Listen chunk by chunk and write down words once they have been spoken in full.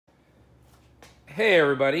Hey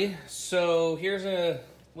everybody, so here's a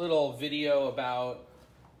little video about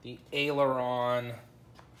the Aileron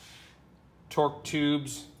torque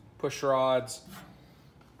tubes, push rods,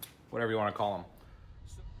 whatever you want to call them.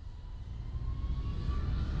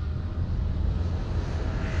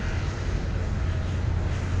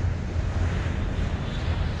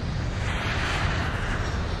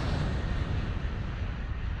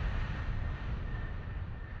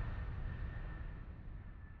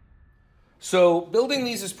 So building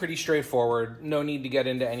these is pretty straightforward. No need to get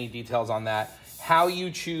into any details on that. How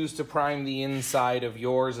you choose to prime the inside of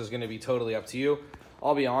yours is going to be totally up to you.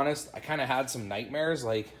 I'll be honest, I kind of had some nightmares.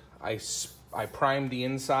 Like I primed the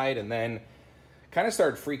inside and then kind of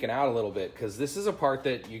started freaking out a little bit because this is a part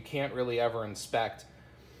that you can't really ever inspect.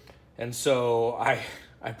 And so I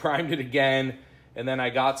primed it again, and then I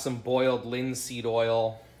got some boiled linseed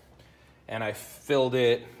oil and I filled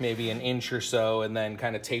it maybe an inch or so and then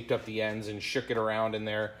kind of taped up the ends and shook it around in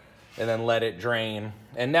there and then let it drain.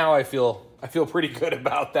 And now I feel pretty good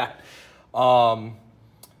about that.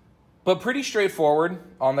 But pretty straightforward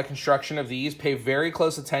on the construction of these. Pay very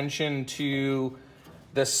close attention to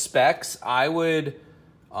the specs. I would,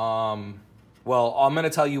 well, I'm going to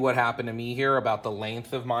tell you what happened to me here about the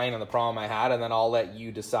length of mine and the problem I had, and then I'll let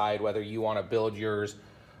you decide whether you want to build yours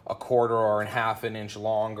a quarter or a half an inch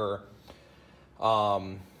longer.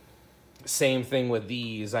 Same thing with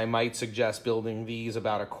these. I might suggest building these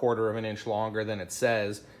about a quarter of an inch longer than it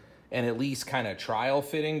says, and at least kind of trial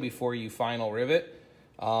fitting before you final rivet.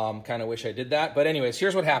 Kind of wish I did that. But anyways,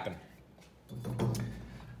 here's what happened.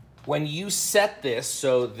 When you set this,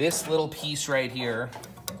 so this little piece right here,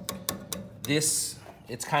 it's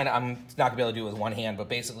kind of, I'm not gonna be able to do it with one hand, but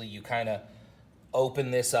basically you kind of open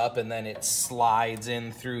this up and then it slides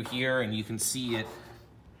in through here, and you can see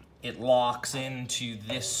it locks into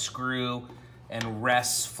this screw and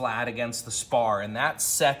rests flat against the spar, and that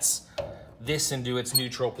sets this into its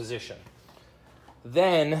neutral position.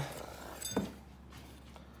 Then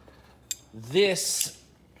this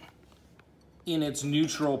in its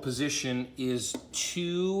neutral position is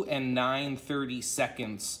 2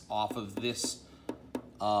 9/30 off of this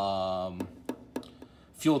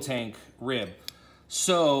fuel tank rib.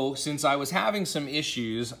 So since I was having some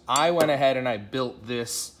issues, I went ahead and I built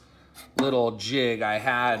this little jig. I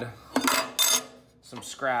had some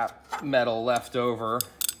scrap metal left over,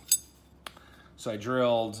 so I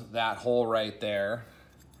drilled that hole right there,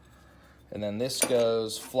 and then this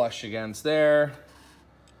goes flush against there.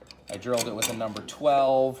 I drilled it with a number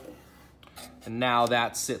 12, and now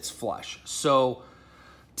that sits flush. So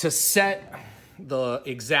to set the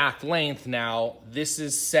exact length, now this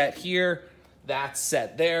is set here, that's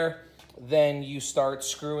set there. Then you start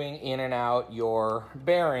screwing in and out your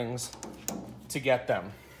bearings to get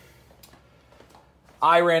them.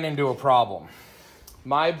 I ran into a problem.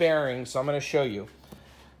 My bearings, so I'm going to show you.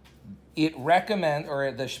 It recommends,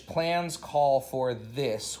 or the plans call for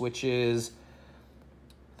this, which is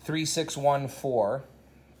 3614.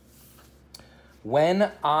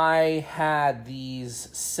 When I had these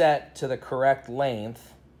set to the correct length,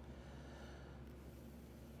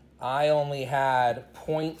 I only had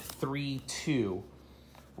 0.32,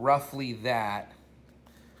 roughly that,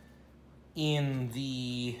 in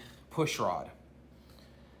the push rod.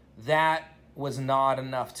 That was not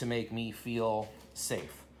enough to make me feel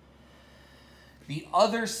safe. The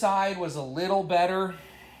other side was a little better,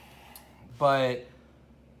 but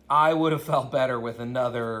I would have felt better with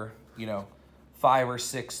another, 5 or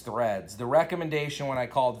 6 threads. The recommendation when I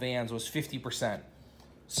called Vans was 50%.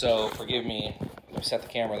 So forgive me, let me set the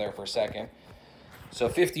camera there for a second. So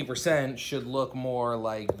 50% should look more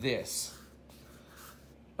like this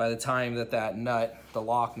by the time that nut, the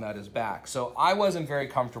lock nut, is back. So I wasn't very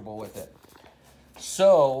comfortable with it.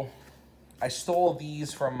 So I stole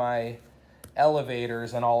these from my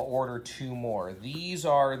elevators, and I'll order 2 more. These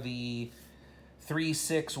are the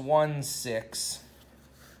 3616.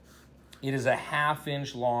 It is a ½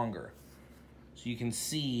 inch longer. So you can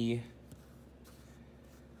see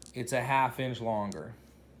it's a ½ inch longer.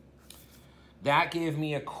 That gave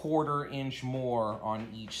me a quarter inch more on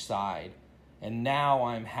each side, and now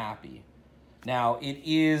I'm happy. Now it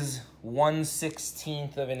is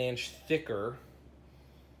 1/16 of an inch thicker,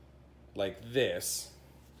 like this.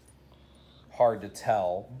 Hard to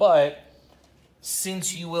tell, but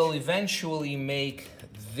since you will eventually make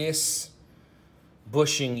this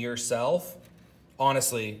bushing yourself,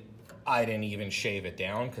 honestly, I didn't even shave it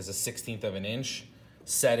down because a 1/16 of an inch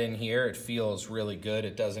set in here, it feels really good.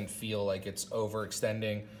 It doesn't feel like it's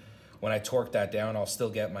overextending. When I torque that down, I'll still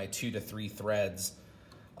get my 2 to 3 threads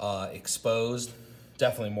exposed.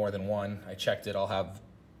 Definitely more than one. I checked it. I'll have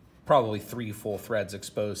probably 3 full threads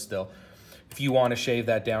exposed still. If you want to shave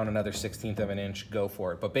that down another 1/16 of an inch, go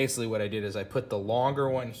for it. But basically what I did is I put the longer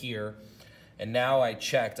one here, and now I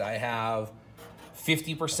checked. I have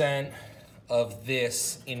 50% of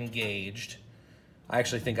this engaged. I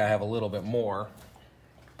actually think I have a little bit more.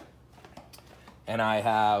 And I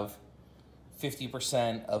have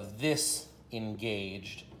 50% of this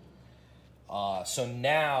engaged. So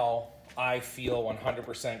now I feel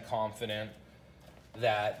 100% confident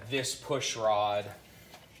that this push rod,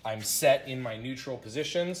 I'm set in my neutral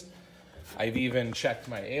positions. I've even checked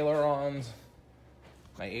my ailerons.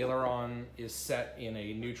 My aileron is set in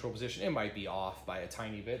a neutral position. It might be off by a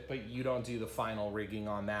tiny bit, but you don't do the final rigging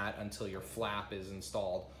on that until your flap is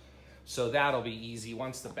installed. So that'll be easy.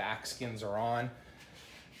 Once the back skins are on,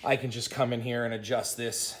 I can just come in here and adjust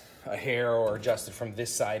this a hair, or adjust it from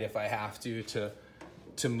this side if I have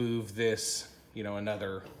to move this, you know,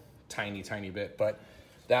 another tiny bit. But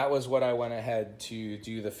that was what I went ahead to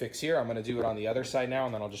do the fix here. I'm gonna do it on the other side now,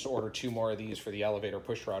 and then I'll just order 2 more of these for the elevator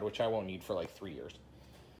push rod, which I won't need for like 3 years.